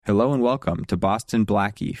Hello and welcome to Boston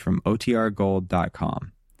Blackie from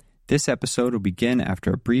OTRGold.com. This episode will begin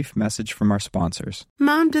after a brief message from our sponsors.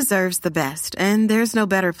 Mom deserves the best, and there's no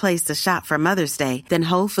better place to shop for Mother's Day than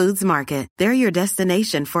Whole Foods Market. They're your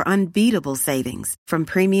destination for unbeatable savings, from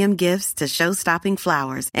premium gifts to show-stopping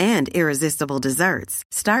flowers and irresistible desserts.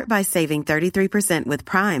 Start by saving 33% with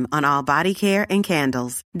Prime on all body care and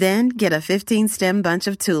candles. Then get a 15-stem bunch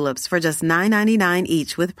of tulips for just $9.99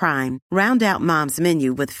 each with Prime. Round out Mom's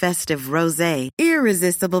menu with festive rosé,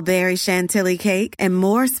 irresistible berry chantilly cake, and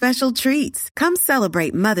more special treats. Come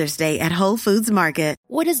celebrate Mother's Day at Whole Foods Market.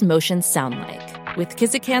 What does motion sound like? With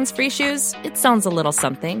Kizikans free shoes, it sounds a little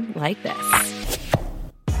something like this.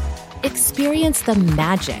 Experience the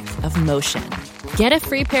magic of motion. Get a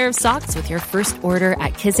free pair of socks with your first order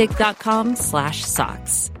at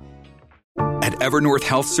kizik.com/socks. At Evernorth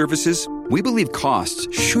Health Services, we believe costs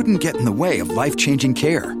shouldn't get in the way of life-changing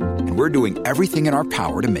care, and we're doing everything in our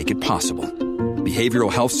power to make it possible.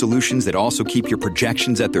 Behavioral health solutions that also keep your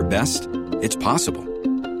projections at their best? It's possible.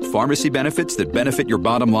 Pharmacy benefits that benefit your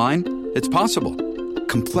bottom line? It's possible.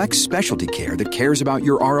 Complex specialty care that cares about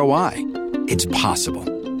your ROI? It's possible.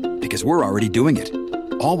 Because we're already doing it.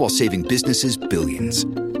 All while saving businesses billions.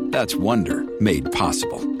 That's Wonder made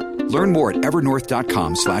possible. Learn more at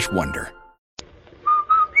evernorth.com/wonder.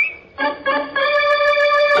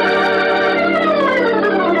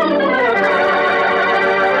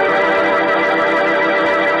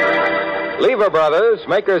 Lever Brothers,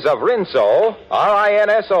 makers of Rinso,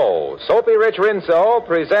 R-I-N-S-O, Soapy Rich Rinso,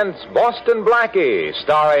 presents Boston Blackie,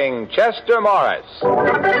 starring Chester Morris.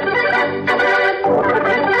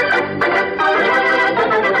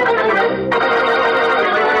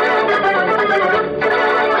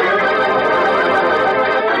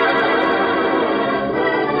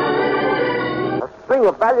 A string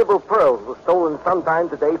of valuable pearls was stolen sometime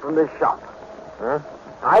today from this shop.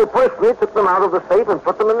 I personally took them out of the safe and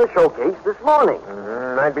put them in the showcase this morning.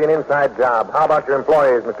 Might be an inside job. How about your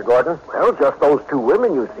employees, Mr. Gordon? Well, just those two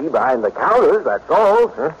women you see behind the counters, that's all.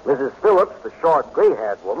 Mrs. Phillips, the short,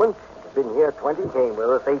 gray-haired woman, has been here came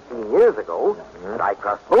with us 18 years ago. And I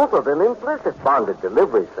trust both of them implicit bonded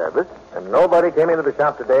delivery service. And nobody came into the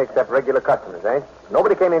shop today except regular customers, eh?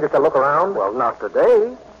 Nobody came in just to look around? Well, not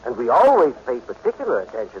today. And we always pay particular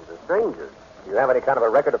attention to strangers. Do you have any kind of a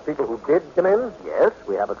record of people who did come in? Yes,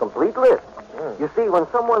 we have a complete list. You see, when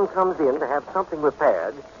someone comes in to have something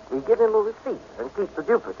repaired, we give him a receipt and keep the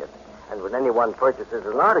duplicate. And when anyone purchases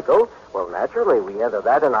an article, well, naturally, we enter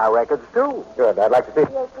that in our records, too. Good. I'd like to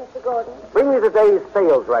see... Yes, Mr. Gordon. Bring me today's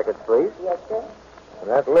sales records, please. Yes, sir.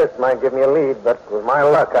 That list might give me a lead, but with my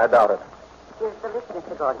luck, I doubt it. Here's the list,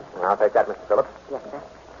 Mr. Gordon. I'll take that, Mr. Phillips. Yes, sir.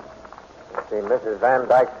 Let's see, Mrs. Van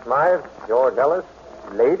Dyke Smythe, George Ellis,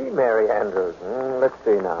 Lady Mary Andrews. Let's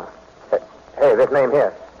see now. Hey, this name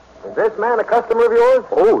here. Is this man a customer of yours?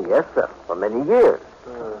 Oh, yes, sir, for many years.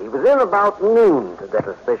 He was in about noon to get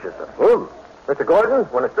suspicious of him. Mr. Gordon,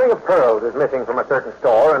 when a string of pearls is missing from a certain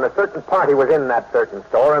store and a certain party was in that certain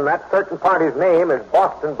store and that certain party's name is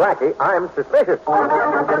Boston Blackie, I'm suspicious.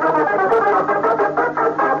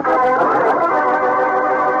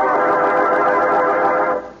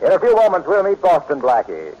 In a few moments, we'll meet Boston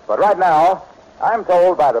Blackie. But right now, I'm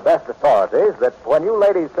told by the best authorities that when you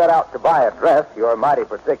ladies set out to buy a dress, you're mighty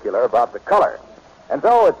particular about the color. And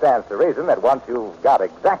so it stands to reason that once you've got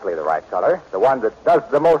exactly the right color, the one that does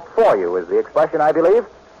the most for you is the expression, I believe,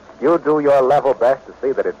 you do your level best to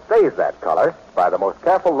see that it stays that color by the most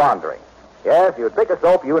careful laundering. Yes, you'd pick a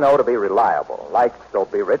soap you know to be reliable, like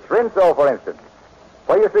Soapy Rich Rinso, for instance.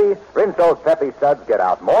 For you see, Rinso's peppy suds get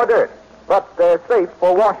out more dirt, but they're safe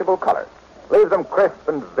for washable color. Leave them crisp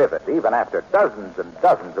and vivid even after dozens and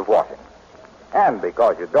dozens of washing. And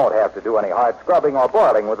because you don't have to do any hard scrubbing or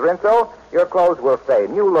boiling with Rinso, your clothes will stay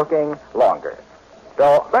new-looking longer.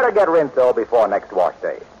 So better get Rinso before next wash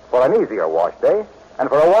day, for an easier wash day, and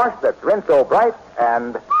for a wash that's Rinso bright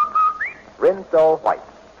and Rinso white.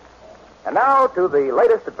 And now to the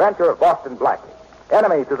latest adventure of Boston Blackie.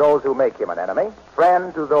 Enemy to those who make him an enemy,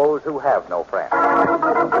 friend to those who have no friend.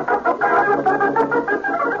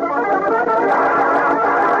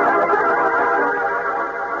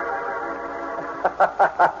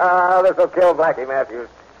 This'll kill Blackie Matthews.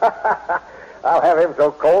 I'll have him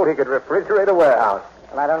so cold he could refrigerate a warehouse.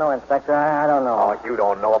 Well, I don't know, Inspector. I don't know. Oh, you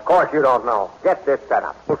don't know. Of course you don't know. Get this set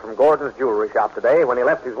up. From Gordon's jewelry shop today when he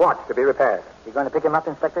left his watch to be repaired. You going to pick him up,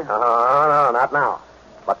 Inspector? No, not now.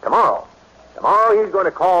 But tomorrow. Tomorrow he's going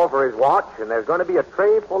to call for his watch, and there's going to be a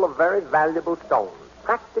tray full of very valuable stones,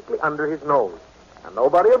 practically under his nose. And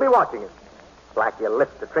nobody will be watching him. Blackie will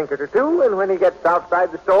lift a trinket or two, and when he gets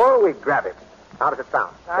outside the store, we grab him. How does it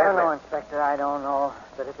sound? I don't know, Inspector. I don't know.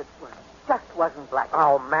 But if it just wasn't Blackie.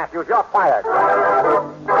 Oh, Matthews, you're fired.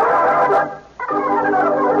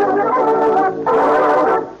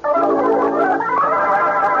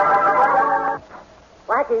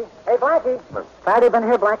 Blackie. Hey, Blackie. Faraday been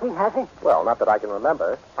here, Blackie, has he? Well, not that I can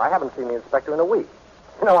remember. I haven't seen the inspector in a week.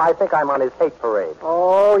 You know, I think I'm on his hate parade.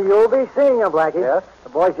 Oh, you'll be seeing him, Blackie. Yes? The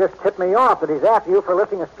boys just tipped me off that he's after you for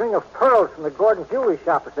lifting a string of pearls from the Gordon Jewelry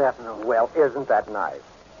Shop this afternoon. Well, isn't that nice?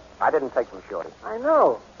 I didn't take them, Shorty. I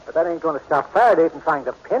know, but that ain't going to stop Faraday from trying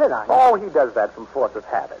to pin it on you. Oh, he does that from force of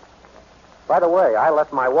habit. By the way, I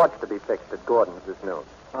left my watch to be fixed at Gordon's this noon.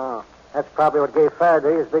 Oh, that's probably what gave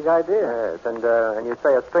Faraday his big idea. Yes, and you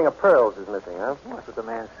say a string of pearls is missing, huh? Well, that's what the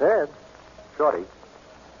man said. Shorty,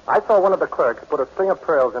 I saw one of the clerks put a string of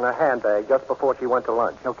pearls in her handbag just before she went to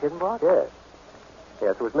lunch. No kidding, boss? Yes.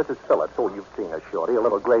 Yes, it was Mrs. Phillips. Oh, you've seen her, Shorty, a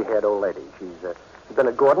little gray-haired old lady. She's been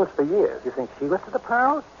at Gordon's for years. You think she lifted the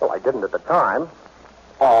pearls? Well, I didn't at the time.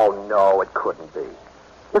 Oh, no, it couldn't be.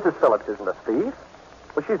 Mrs. Phillips isn't a thief.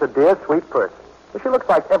 Well, she's a dear, sweet person. Well, she looks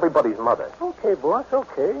like everybody's mother. Okay, boss,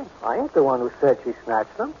 okay. I ain't the one who said she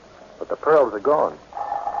snatched them. But the pearls are gone.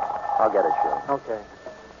 I'll get it, Shorty. Okay.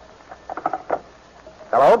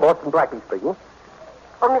 Hello, Boston Blackie speaking.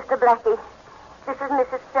 Oh, Mr. Blackie, this is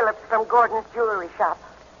Mrs. Phillips from Gordon's Jewelry Shop.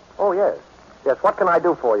 Oh, yes. Yes, what can I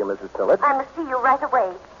do for you, Mrs. Phillips? I must see you right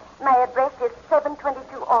away. My address is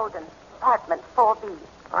 722 Alden, apartment 4B.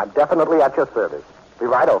 I'm definitely at your service. Be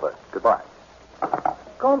right over. Goodbye.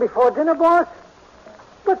 Going before dinner, boss?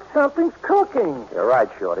 But something's cooking. You're right,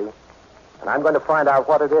 Shorty. And I'm going to find out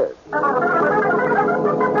what it is.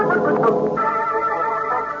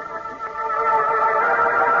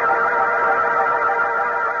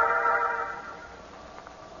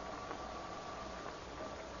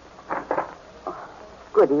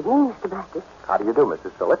 Good evening, Mr. Blackie. How do you do,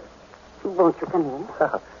 Mrs. Phillips? Won't you come in?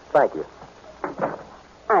 Thank you.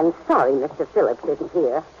 I'm sorry Mr. Phillips isn't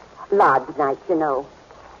here. Lodge nights, you know.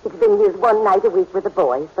 He's been here one night a week with the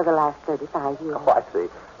boys for the last 35 years. Oh, I see.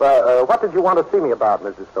 What did you want to see me about,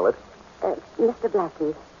 Mrs. Phillips? Mr.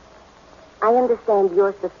 Blackie, I understand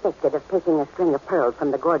you're suspected of taking a string of pearls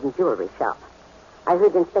from the Gordon Jewelry Shop. I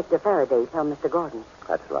heard Inspector Faraday tell Mr. Gordon.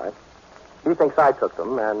 That's right. He thinks I took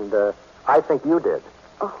them, and I think you did.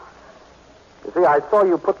 Oh. You see, I saw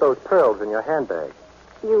you put those pearls in your handbag.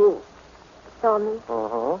 You saw me?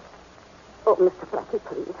 Uh-huh. Oh, Mr. Blackie,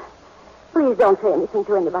 please. Please don't say anything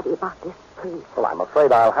to anybody about this, please. Well, I'm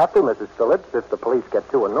afraid I'll have to, Mrs. Phillips, if the police get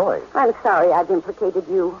too annoyed. I'm sorry I've implicated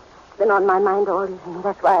you. It's been on my mind all evening.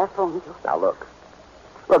 That's why I phoned you. Now, look.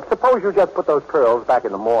 Look, suppose you just put those pearls back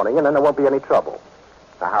in the morning, and then there won't be any trouble.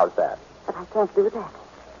 Now, how's that? But I can't do that.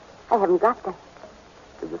 I haven't got them.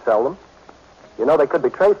 Did you sell them? You know they could be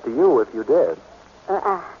traced to you if you did.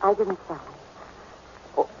 I didn't sell them.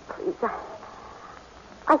 Oh, please.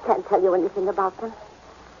 I can't tell you anything about them.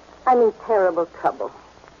 I'm in terrible trouble.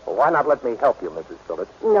 Well, why not let me help you, Mrs.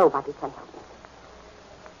 Phillips? Nobody can help me.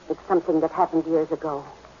 It's something that happened years ago,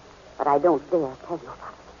 but I don't dare tell you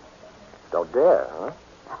about it. Don't dare, huh?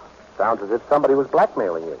 No. Sounds as if somebody was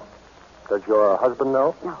blackmailing you. Does your husband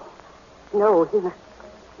know? No. No, he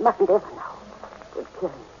mustn't ever know. It would kill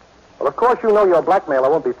him. Well, of course you know your blackmailer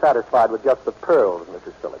won't be satisfied with just the pearls,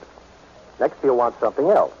 Mrs. Phillips. Next he'll want something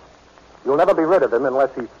else. You'll never be rid of him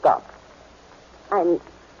unless he stops. I'm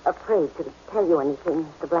afraid to tell you anything,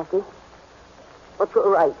 Mr. Blackie. But you're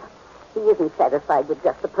right. He isn't satisfied with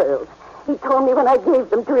just the pearls. He told me when I gave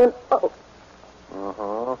them to him. Oh.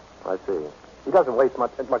 Uh-huh. I see. He doesn't waste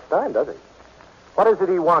much time, does he? What is it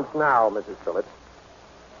he wants now, Mrs. Phillips?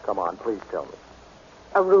 Come on, please tell me.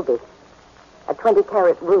 A ruby. A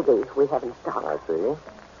 20-carat ruby we have in stock. I see.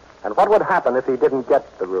 And what would happen if he didn't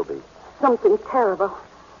get the ruby? Something terrible.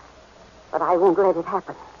 But I won't let it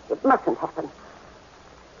happen. It mustn't happen.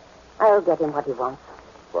 I'll get him what he wants.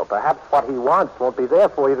 Well, perhaps what he wants won't be there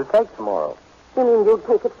for you to take tomorrow. You mean you'd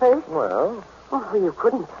take it first? Well, Oh, you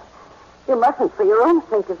couldn't. You mustn't for your own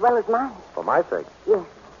sake as well as mine. for my sake. Yes.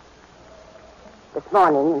 This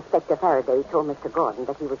morning, Inspector Faraday told Mr. Gordon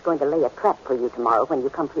that he was going to lay a trap for you tomorrow when you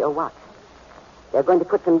come for your watch. They're going to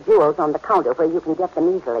put some jewels on the counter where you can get them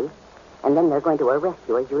easily, and then they're going to arrest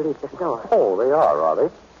you as you leave the store. Oh, they are they?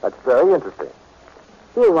 That's very interesting.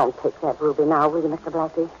 You won't take that ruby now, will you, Mr.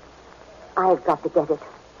 Blackie? I've got to get it.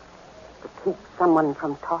 To keep someone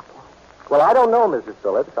from talking. Well, I don't know, Mrs.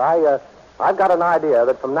 Phillips. I've got an idea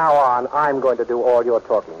that from now on, I'm going to do all your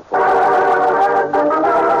talking for you.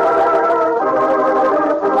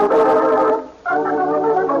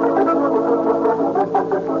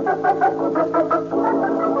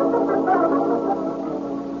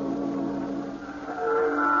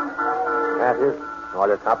 Matthews,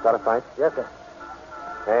 Cops out of sight? Yes, sir.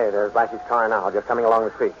 Hey, there's Blackie's car now, just coming along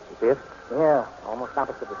the street. You see it? Yeah, almost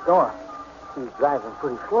opposite the store. He's driving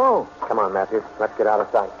pretty slow. Come on, Matthews. Let's get out of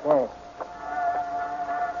sight. Yeah.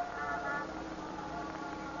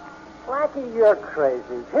 Blackie, you're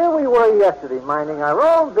crazy. Here we were yesterday minding our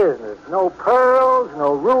own business. No pearls,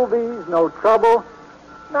 no rubies, no trouble.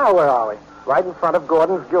 Now where are we? Right in front of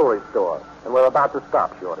Gordon's jewelry store. And we're about to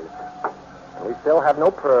stop, Shorty. And we still have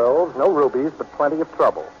no pearls, no rubies, but plenty of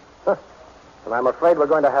trouble. And I'm afraid we're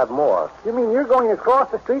going to have more. You mean you're going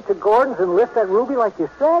across the street to Gordon's and lift that ruby like you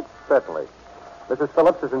said? Certainly. Mrs.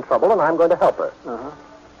 Phillips is in trouble, and I'm going to help her. Uh-huh.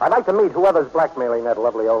 I'd like to meet whoever's blackmailing that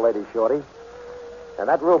lovely old lady, Shorty. And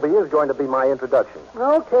that ruby is going to be my introduction.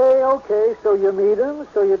 Okay. So you meet him,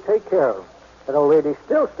 so you take care of him. That old lady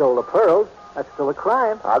still stole the pearls. That's still a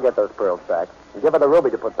crime. I'll get those pearls back. And give her the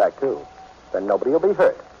ruby to put back, too. Then nobody will be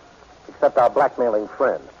hurt. Except our blackmailing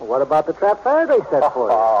friend. Well, what about the trap Faraday set for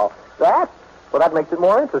you? Oh, that? Well, that makes it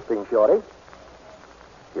more interesting, Shorty.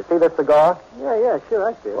 You see this cigar? Yeah, sure,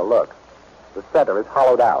 I see it. Well, look. The center is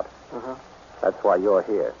hollowed out. Uh-huh. That's why you're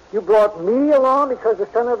here. You brought me along because the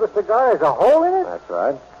center of the cigar has a hole in it? That's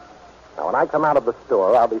right. Now, when I come out of the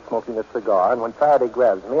store, I'll be smoking a cigar, and when Faraday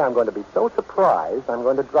grabs me, I'm going to be so surprised, I'm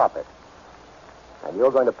going to drop it. And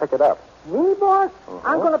you're going to pick it up. Me, boss?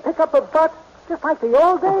 I'm going to pick up a butt just like the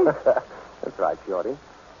old days? That's right, Shorty.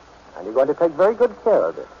 And you're going to take very good care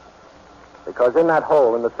of it. Because in that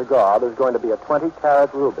hole in the cigar, there's going to be a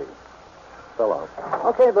 20-carat ruby. So long.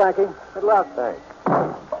 Okay, Blackie. Good luck. Thanks.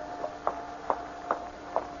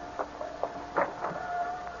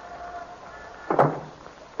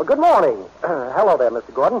 Well, good morning. Hello there,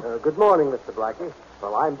 Mr. Gordon. Good morning, Mr. Blackie.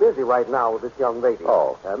 Well, I'm busy right now with this young lady.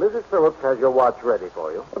 Oh. Mrs. Phillips has your watch ready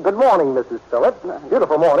for you. Good morning, Mrs. Phillips.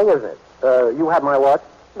 Beautiful morning, isn't it? You have my watch?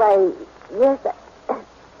 Why, yes,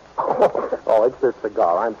 Oh, it's this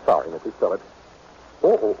cigar. I'm sorry, Mrs. Phillips.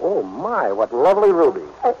 Oh, my, what lovely rubies.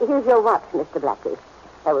 here's your watch, Mr. Blackie.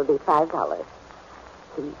 That will be $5.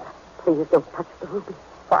 Please don't touch the ruby.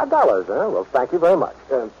 $5, huh? Well, thank you very much.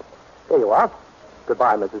 Here you are.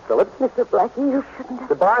 Goodbye, Mrs. Phillips. Mr. Blackie, you shouldn't have...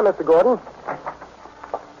 Goodbye, Mr. Gordon.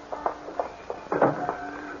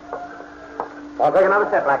 I'll take another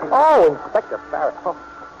step, Blackie. Oh, Inspector Barrett. Oh.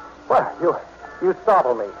 Well, you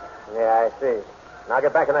startled me. Yeah, I see. Now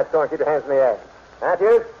get back in that store and keep your hands in the air.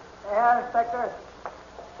 Matthews? Yeah, Inspector.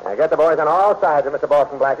 Now get the boys on all sides of Mr.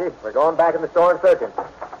 Boston Blackie. We're going back in the store and searching.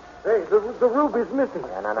 Hey, the ruby's missing.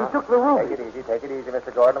 No. He took the ruby. Take it easy,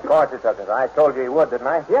 Mr. Gordon. Of course he took it. I told you he would, didn't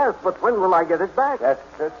I? Yes, but when will I get it back? Just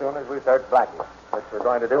as soon as we search Blackie. Which we're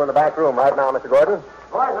going to do in the back room right now, Mr. Gordon.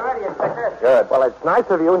 Boys are ready, Inspector. Good. Well, it's nice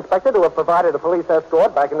of you, Inspector, to have provided a police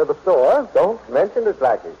escort back into the store. Don't mention it,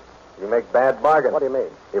 Blackie. You make bad bargains. What do you mean?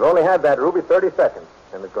 You've only had that ruby 30 seconds,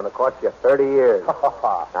 and it's going to cost you 30 years.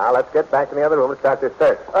 Now, let's get back in the other room and start this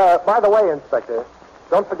search. By the way, Inspector,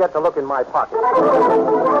 don't forget to look in my pocket.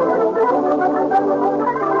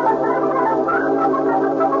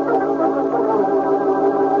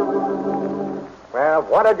 Well,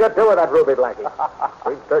 what did you do with that ruby, Blackie?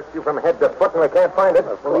 We've searched you from head to foot, and we can't find it.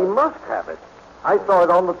 Well, he must have it. I saw it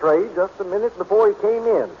on the tray just a minute before he came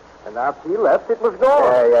in. And after he left, it was gone.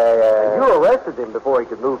 Yeah. And you arrested him before he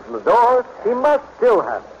could move from the door. He must still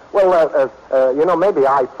have it. Well, maybe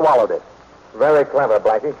I swallowed it. Very clever,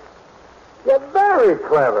 Blackie. You're very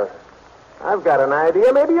clever. I've got an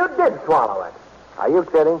idea. Maybe you did swallow it. Are you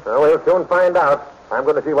kidding? Well, we'll soon find out. I'm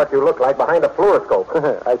going to see what you look like behind a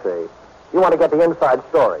fluoroscope. I see. You want to get the inside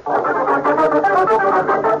story.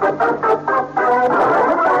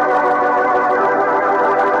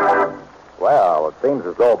 Well, it seems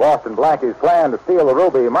as though Boston Blackie's plan to steal the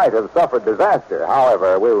ruby might have suffered disaster.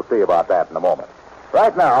 However, we'll see about that in a moment.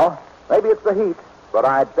 Right now, maybe it's the heat, but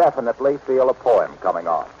I definitely feel a poem coming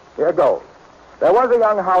on. Here goes. There was a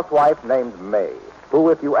young housewife named May, who,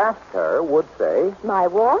 if you asked her, would say... My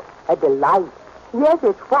what? A delight. Yes,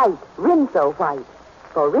 it's white, Rinso white.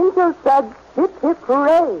 For Rinso suds, hip, hip,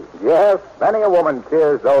 hooray. Yes, many a woman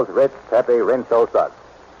cheers those rich, peppy Rinso suds.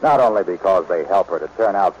 Not only because they help her to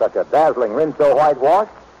turn out such a dazzling Rinso whitewash,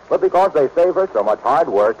 but because they save her so much hard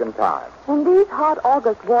work and time. And these hot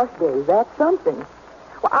August wash days, that's something.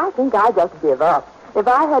 Well, I think I'd just give up. If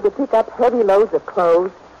I had to pick up heavy loads of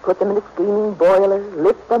clothes, put them in a steaming boiler,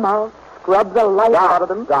 lift them out, scrub the life out of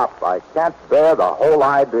them. Stop. I can't bear the whole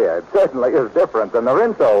idea. It certainly is different than the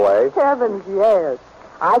Rinso way. Heavens, yes.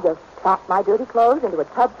 I just plop my dirty clothes into a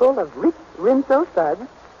tub full of rich Rinso suds,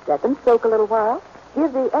 let them soak a little while,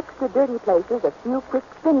 give the extra dirty places a few quick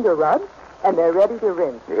finger rubs, and they're ready to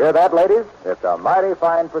rinse. You hear that, ladies? It's a mighty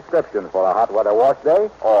fine prescription for a hot weather wash day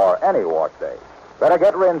or any wash day. Better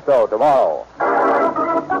get Rinso tomorrow.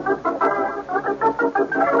 And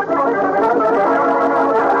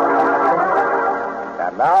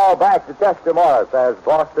now back to Chester Morris as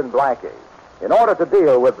Boston Blackie. In order to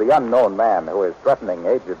deal with the unknown man who is threatening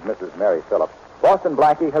aged Mrs. Mary Phillips, Boston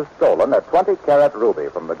Blackie has stolen a 20-carat ruby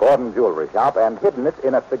from the Gordon jewelry shop and hidden it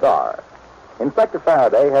in a cigar. Inspector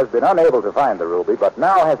Faraday has been unable to find the ruby, but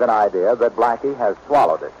now has an idea that Blackie has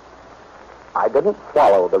swallowed it. I didn't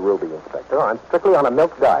swallow the ruby, Inspector. I'm strictly on a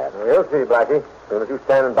milk diet. You'll see, Blackie. As soon as you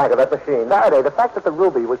stand in back of that machine. Faraday, the fact that the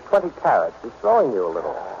ruby was 20 carats is throwing you a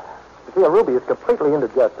little. You see, a ruby is completely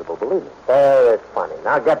indigestible, believe me. There, it's funny.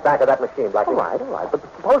 Now get back of that machine, Blackie. All right. But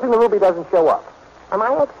supposing the ruby doesn't show up? Am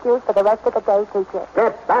I excused for the rest of the day, teacher?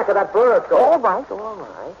 Get back of that fluoroscope. All right.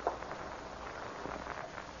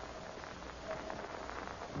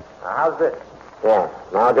 Now, how's this? Yeah.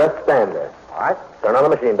 Now just stand there. All right. Turn on the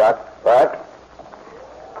machine, Doc. Right.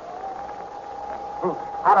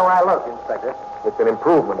 How do I look, Inspector? It's an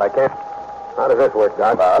improvement. I can't. How does this work,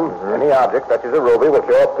 Doc? Any object such as a ruby will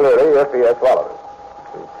show up clearly if he has swallowed it.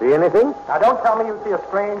 You see anything? Now, don't tell me you see a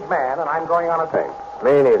strange man and I'm going on a date.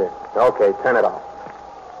 Me neither. Okay, turn it off.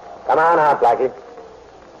 Come on out, Blackie.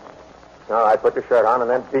 All right, put your shirt on and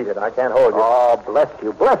then beat it. I can't hold you. Oh, bless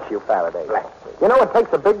you, Faraday. Bless me. You know, it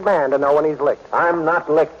takes a big man to know when he's licked. I'm not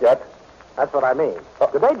licked yet. That's what I mean.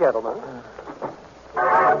 Good day, gentlemen.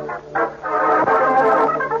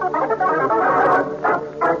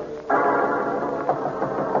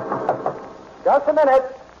 Just a minute.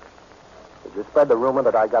 Did you spread the rumor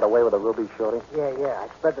that I got away with a ruby, Shorty? Yeah. I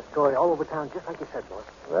spread the story all over town, just like you said, boss.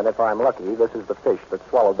 Then if I'm lucky, this is the fish that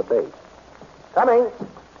swallowed the bait. Coming.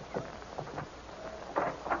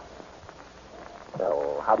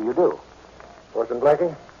 So, how do you do? Boston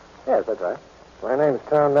Blackie? Yes, that's right. My name's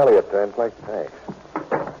Tom Elliott. I'd like to thanks.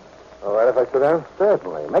 All right if I sit down?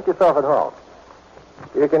 Certainly. Make yourself at home.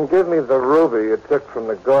 You can give me the ruby you took from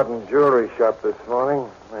the Gordon jewelry shop this morning.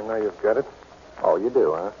 I know you've got it. Oh, you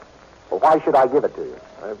do, huh? Well, why should I give it to you?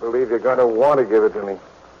 I believe you're going to want to give it to me.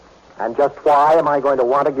 And just why am I going to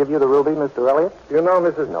want to give you the ruby, Mr. Elliott? You know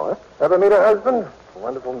Mrs. North? Ever meet her husband? A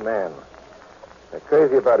wonderful man. They're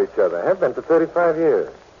crazy about each other. Have been for 35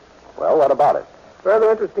 years. Well, what about it? Rather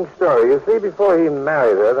interesting story. You see, before he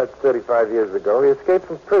married her, that's 35 years ago, he escaped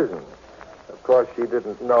from prison. Of course, she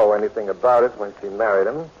didn't know anything about it when she married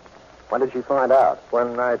him. When did she find out?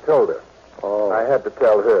 When I told her. Oh. I had to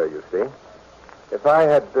tell her, you see. If I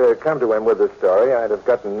had come to him with this story, I'd have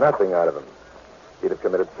gotten nothing out of him. He'd have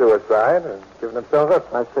committed suicide and given himself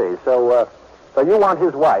up. I see. So you want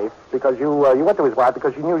his wife because you went to his wife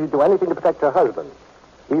because you knew you'd do anything to protect her husband.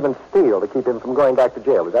 Even steal to keep him from going back to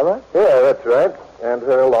jail. Is that right? Yeah, that's right. And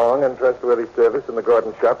her long and trustworthy service in the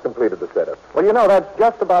Gordon shop completed the setup. Well, you know, that's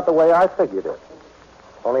just about the way I figured it.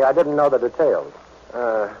 Only I didn't know the details.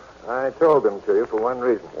 I told them to you for one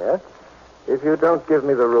reason. Yes? If you don't give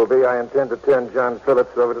me the ruby, I intend to turn John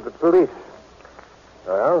Phillips over to the police.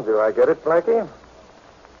 Well, do I get it, Blackie?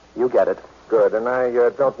 You get it. Good, and I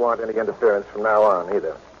don't want any interference from now on,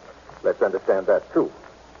 either. Let's understand that, too.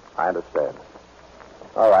 I understand.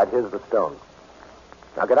 All right, here's the stone.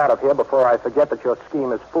 Now get out of here before I forget that your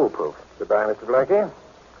scheme is foolproof. Goodbye, Mr. Blackie.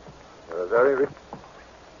 You're a very...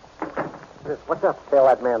 What's up? Tell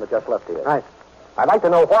that man that just left here. Right. I'd like to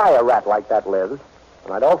know why a rat like that lives,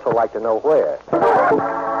 and I'd also like to know where.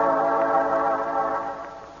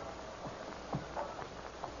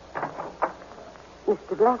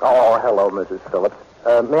 Mr. Blackie. Oh, hello, Mrs. Phillips.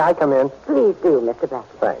 May I come in? Please do, Mr.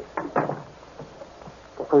 Blackie. Thanks.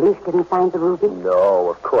 The police didn't find the ruby? No,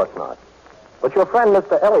 of course not. But your friend,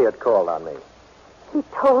 Mr. Elliott, called on me. He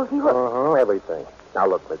told you? Everything. Now,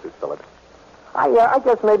 look, Mrs. Phillips. I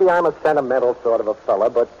guess maybe I'm a sentimental sort of a fella,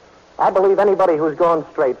 but I believe anybody who's gone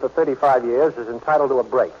straight for 35 years is entitled to a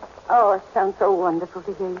break. Oh, it sounds so wonderful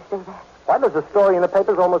to hear you say that. Why, there's a story in the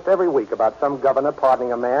papers almost every week about some governor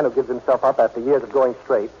pardoning a man who gives himself up after years of going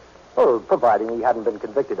straight. Well, providing he hadn't been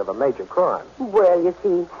convicted of a major crime. Well, you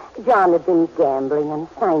see, John had been gambling and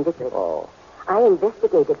signed it. Oh. I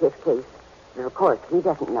investigated his case. But of course, he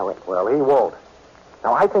doesn't know it. Well, he won't.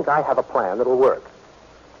 Now, I think I have a plan that'll work.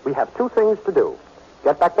 We have two things to do.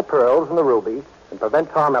 Get back the pearls and the ruby and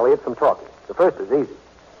prevent Tom Elliott from talking. The first is easy.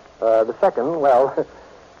 The second, well,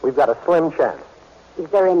 we've got a slim chance. Is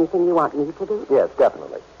there anything you want me to do? Yes,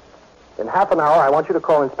 definitely. In half an hour, I want you to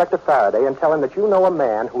call Inspector Faraday and tell him that you know a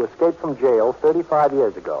man who escaped from jail 35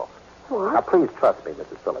 years ago. What? Now, please trust me,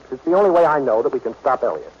 Mrs. Phillips. It's the only way I know that we can stop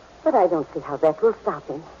Elliott. But I don't see how that will stop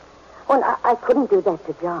him. Well, I couldn't do that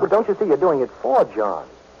to John. Well, don't you see you're doing it for John?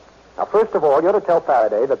 Now, first of all, you're to tell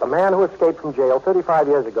Faraday that the man who escaped from jail 35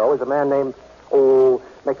 years ago is a man named,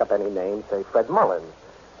 make up any name, say Fred Mullins.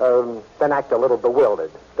 Then act a little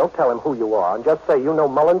bewildered. Don't tell him who you are, and just say you know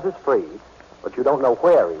Mullins is free, but you don't know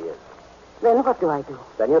where he is. Then what do I do?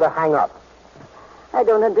 Then you're to hang up. I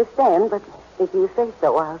don't understand, but if you say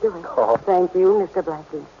so, I'll do it. Oh. Thank you, Mr.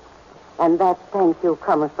 Blackie. And that thank you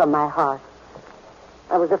comes from my heart.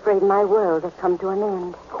 I was afraid my world had come to an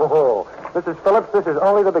end. Oh, Mrs. Phillips, this is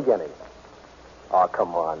only the beginning. Oh,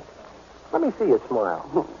 come on. Let me see you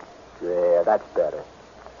smile. Yeah, that's better.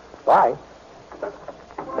 Bye.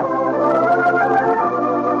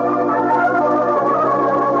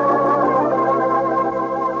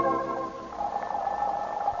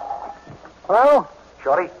 Hello?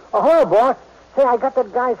 Shorty? Oh, hello, boss. Say, I got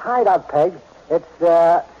that guy's hideout peg. It's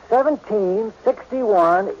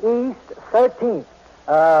 1761 East 13th.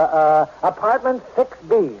 Apartment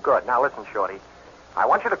 6B. Good. Now listen, Shorty. I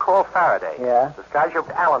want you to call Faraday. Yeah? This guy named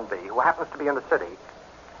Allenby, who happens to be in the city,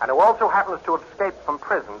 and who also happens to have escaped from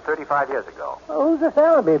prison 35 years ago. Who's this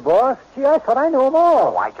Allenby, boss? Gee, I thought I knew them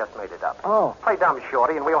all. Oh, I just made it up. Oh. Play dumb,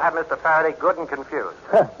 Shorty, and we'll have Mr. Faraday good and confused.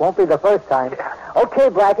 Won't be the first time. Yeah. Okay,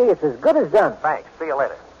 Blackie, it's as good as done. Thanks. See you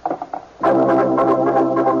later.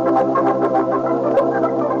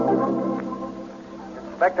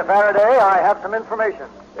 Inspector Faraday, I have some information.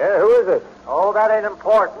 Yeah, who is it? Oh, that ain't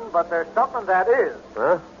important, but there's something that is.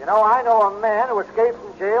 Huh? You know, I know a man who escaped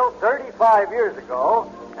from jail 35 years ago,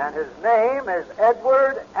 and his name is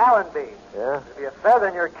Edward Allenby. Yeah? It'd be a feather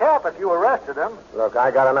in your cap if you arrested him. Look,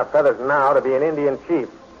 I got enough feathers now to be an Indian chief.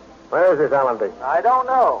 Where is this Allenby? I don't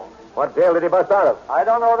know. What jail did he bust out of? I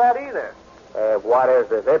don't know that either. What is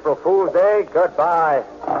this? April Fool's Day? Goodbye.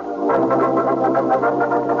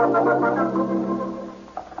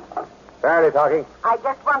 Faraday talking. I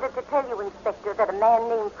just wanted to tell you, Inspector, that a man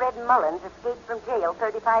named Fred Mullins escaped from jail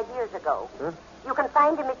 35 years ago. You can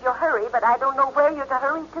find him if you hurry, but I don't know where you're to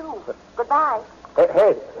hurry to. Goodbye.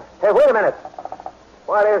 Hey, wait a minute.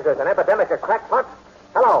 What is this, an epidemic of crackpots?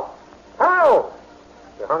 Hello?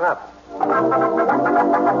 You hung up.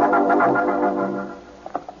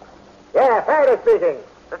 Yeah, Faraday speaking.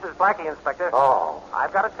 This is Blackie, Inspector. Oh.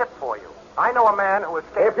 I've got a tip for you. I know a man who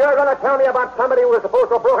escaped... If you're going to tell me about somebody who was supposed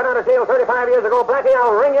to have broken out of jail 35 years ago, Blackie,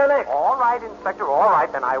 I'll wring your neck. All right, Inspector, all right.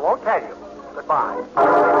 Then I won't tell you. Goodbye.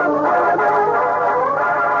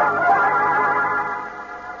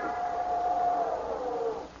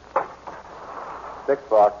 Six,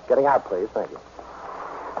 boss. Getting out, please. Thank you.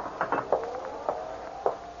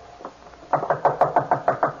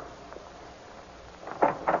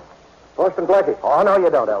 Boston Blackie. Oh, no, you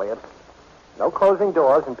don't, Elliot. No closing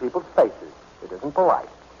doors in people's faces. It isn't polite.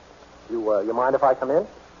 You mind if I come in?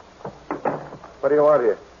 What do you want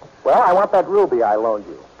here? Well, I want that ruby I loaned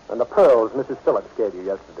you and the pearls Mrs. Phillips gave you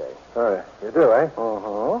yesterday. Oh, you do, eh?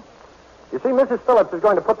 Uh-huh. You see, Mrs. Phillips is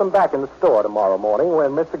going to put them back in the store tomorrow morning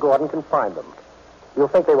when Mr. Gordon can find them. You'll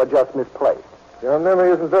think they were just misplaced. Your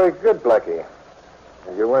memory isn't very good, Blackie.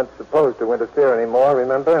 You weren't supposed to interfere anymore,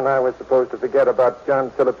 remember? And I was supposed to forget about John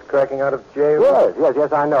Phillips cracking out of jail?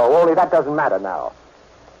 Yes, I know. Only that doesn't matter now.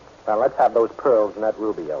 Now, let's have those pearls and that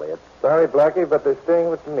ruby, Elliot. Sorry, Blackie, but they're staying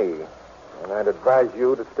with me. And I'd advise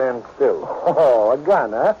you to stand still. Oh, a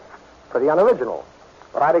gun, huh? Pretty unoriginal.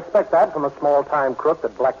 But I'd expect that from a small-time crook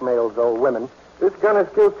that blackmails old women. This gun has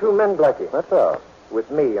killed 2 men, Blackie. That's all. With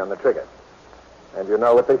me on the trigger. And you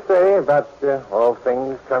know what they say about all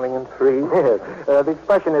things coming in threes? Yes. The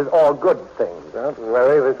expression is all good things. Don't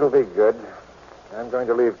worry, this will be good. I'm going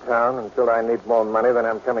to leave town until I need more money, then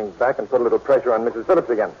I'm coming back and put a little pressure on Mrs. Phillips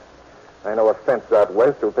again. I know a fence out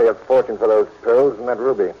west who'll pay a fortune for those pearls and that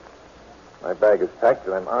ruby. My bag is packed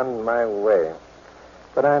and I'm on my way.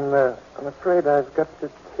 But I'm afraid I've got to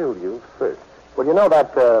kill you first. Well, you know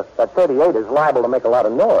that 38 is liable to make a lot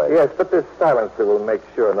of noise. Yes, but this silencer will make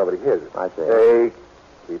sure nobody hears it. I see. Hey,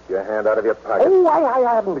 keep your hand out of your pocket. Oh,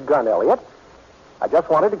 I haven't a gun, Elliot. I just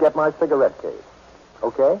wanted to get my cigarette case.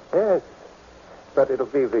 Okay? Yes, but it'll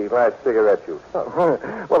be the last cigarette you smoke.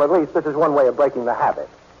 Well, at least this is one way of breaking the habit.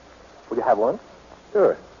 Will you have one?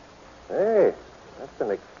 Sure. Hey, that's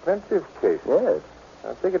an expensive case. Yes.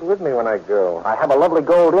 I'll take it with me when I go. I have a lovely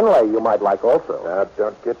gold inlay you might like also. Now,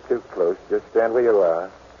 don't get too close. Just stand where you are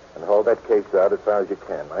and hold that case out as far as you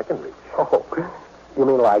can. I can reach. Oh, you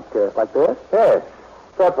mean like this? Yes.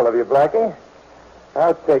 Thoughtful of you, Blackie.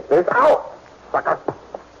 I'll take this. Ow! Sucker.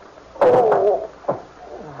 Oh.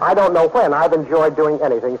 I don't know when I've enjoyed doing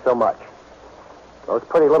anything so much. Those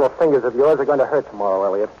pretty little fingers of yours are going to hurt tomorrow,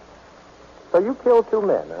 Elliot. So you killed 2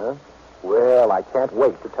 men, huh? Well, I can't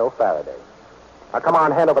wait to tell Faraday. Now, come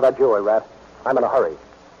on, hand over that jewelry, Rat. I'm in a hurry.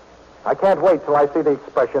 I can't wait till I see the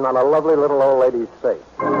expression on a lovely little old lady's face.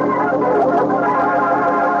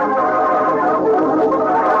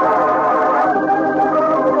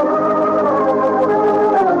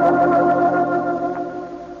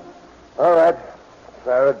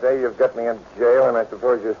 Faraday, you've got me in jail, and I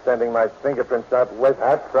suppose you're sending my fingerprints out west.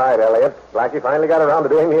 That's right, Elliot. Blackie finally got around to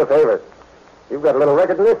doing me a favor. You've got a little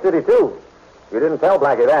record in this city, too. You didn't tell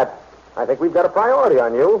Blackie that. I think we've got a priority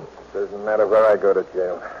on you. Doesn't matter where I go to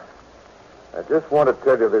jail. I just want to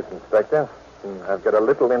tell you this, Inspector. I've got a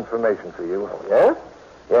little information for you. Oh, yeah?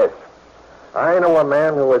 Yes. I know a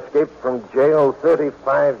man who escaped from jail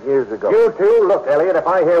 35 years ago. You too? Look, Elliot, if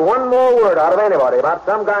I hear one more word out of anybody about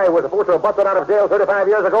some guy who was supposed to have busted out of jail 35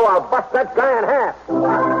 years ago, I'll bust that guy in half.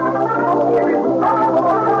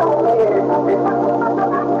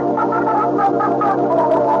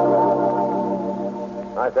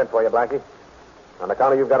 I sent for you, Blackie. On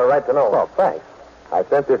account of you've got a right to know. Well, thanks. I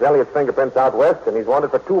sent this Elliot's fingerprints out west, and he's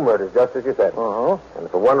wanted for 2 murders, just as you said. Uh-huh. And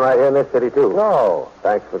for one right here in this city, too. No.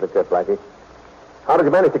 Thanks for the tip, Blackie. How did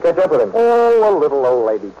you manage to catch up with him? Oh, a little old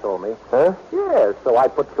lady told me. Huh? Yes, so I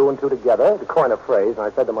put 2 and 2 together to coin a phrase, and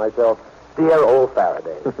I said to myself, dear old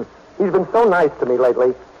Faraday. He's been so nice to me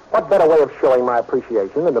lately. What better way of showing my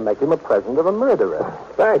appreciation than to make him a present of a murderer?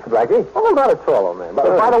 Thanks, Blackie. Oh, not at all, old man.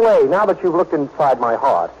 But by the way, now that you've looked inside my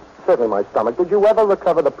heart, certainly my stomach, did you ever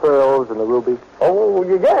recover the pearls and the rubies? Oh,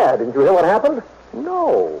 yeah. Didn't you hear what happened?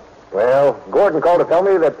 No. Well, Gordon called to tell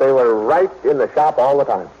me that they were right in the shop all the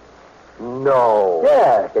time. No.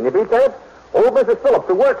 Yeah, can you beat that? Old Mrs. Phillips,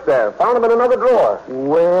 who works there, found them in another drawer.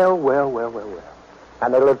 Well.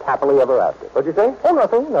 And they lived happily ever after. What'd you say? Oh,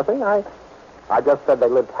 nothing. I just said they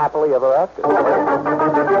lived happily ever after.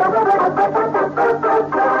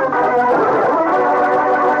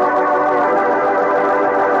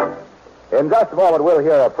 In just a moment, we'll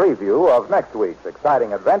hear a preview of next week's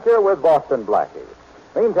exciting adventure with Boston Blackie.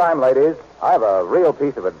 Meantime, ladies, I have a real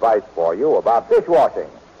piece of advice for you about dishwashing.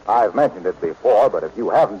 I've mentioned it before, but if you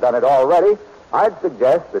haven't done it already, I'd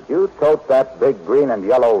suggest that you tote that big green and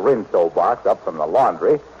yellow Rinso box up from the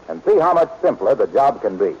laundry and see how much simpler the job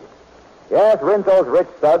can be. Yes, Rinso's rich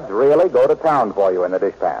suds really go to town for you in the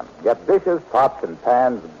dishpan. Get dishes, pots, and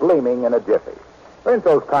pans gleaming in a jiffy.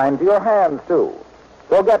 Rinso's kind to your hands, too.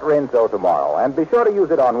 So get Rinso tomorrow, and be sure to use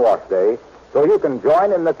it on wash day so you can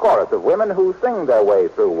join in the chorus of women who sing their way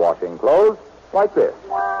through washing clothes like this.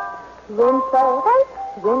 Rinso white,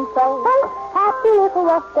 Rinso white, happy little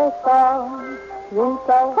wash day song.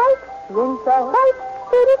 Rinso white,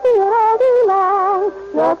 pretty feel all day long.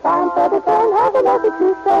 You're fine for the fun, have a lovely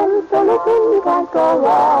two friends, so listen, you can't go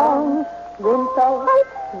wrong. Rinso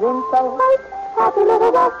white, happy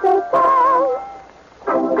little wash day song.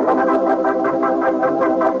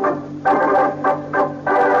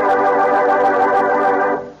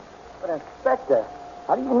 But, Inspector,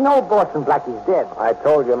 how do you know Boston Blackie's dead? I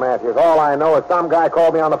told you, Matthews. All I know is some guy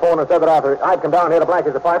called me on the phone and said that after I'd come down here to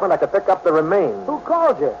Blackie's apartment, I could pick up the remains. Who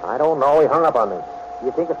called you? I don't know. He hung up on me.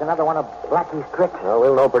 You think it's another one of Blackie's tricks? Well,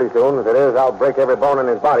 we'll know pretty soon. If it is, I'll break every bone in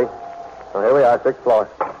his body. So here we are, 6th floor.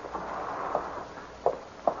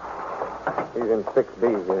 He's in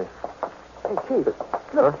 6B here. Hey, Chief,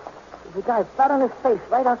 look. There's a guy flat on his face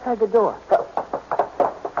right outside the door.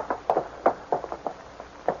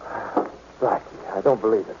 Blackie, I don't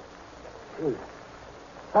believe it. Chief,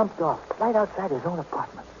 thumped off right outside his own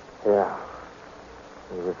apartment. Yeah.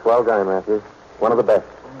 He's a swell guy, Matthews. One of the best.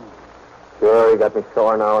 Sure, he got me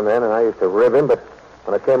sore now and then, and I used to rib him, but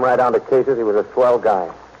when it came right down to cases, he was a swell guy.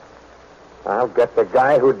 I'll get the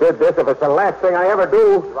guy who did this if it's the last thing I ever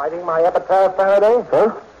do. Writing my epitaph, Faraday?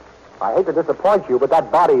 Huh? I hate to disappoint you, but that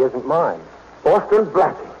body isn't mine. Boston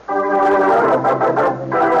Blackie.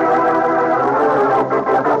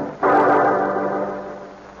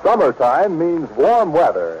 Summertime means warm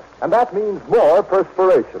weather, and that means more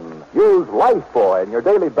perspiration. Use Lifebuoy in your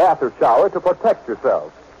daily bath or shower to protect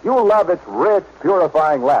yourself. You'll love its rich,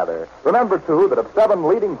 purifying lather. Remember, too, that of 7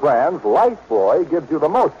 leading brands, Lifebuoy gives you the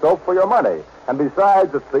most soap for your money. And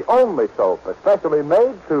besides, it's the only soap especially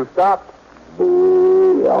made to stop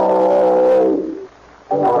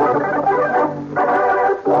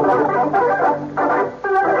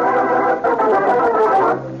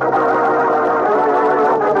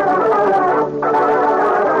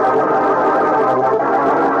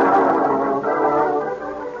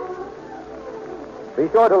Be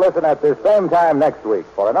sure to listen at this same time next week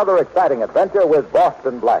for another exciting adventure with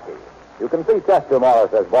Boston Blackie. You can see Chester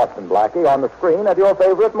Morris as Boston Blackie on the screen at your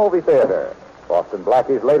favorite movie theater. Boston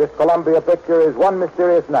Blackie's latest Columbia picture is One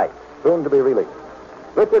Mysterious Night, soon to be released.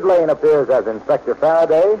 Richard Lane appears as Inspector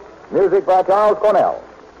Faraday, music by Charles Cornell.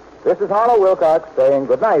 This is Harlow Wilcox saying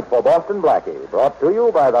goodnight for Boston Blackie, brought to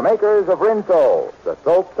you by the makers of Rinso, the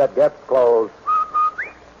soap that gets clothes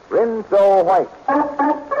Rinso White.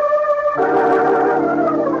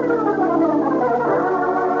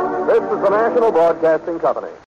 This is the National Broadcasting Company.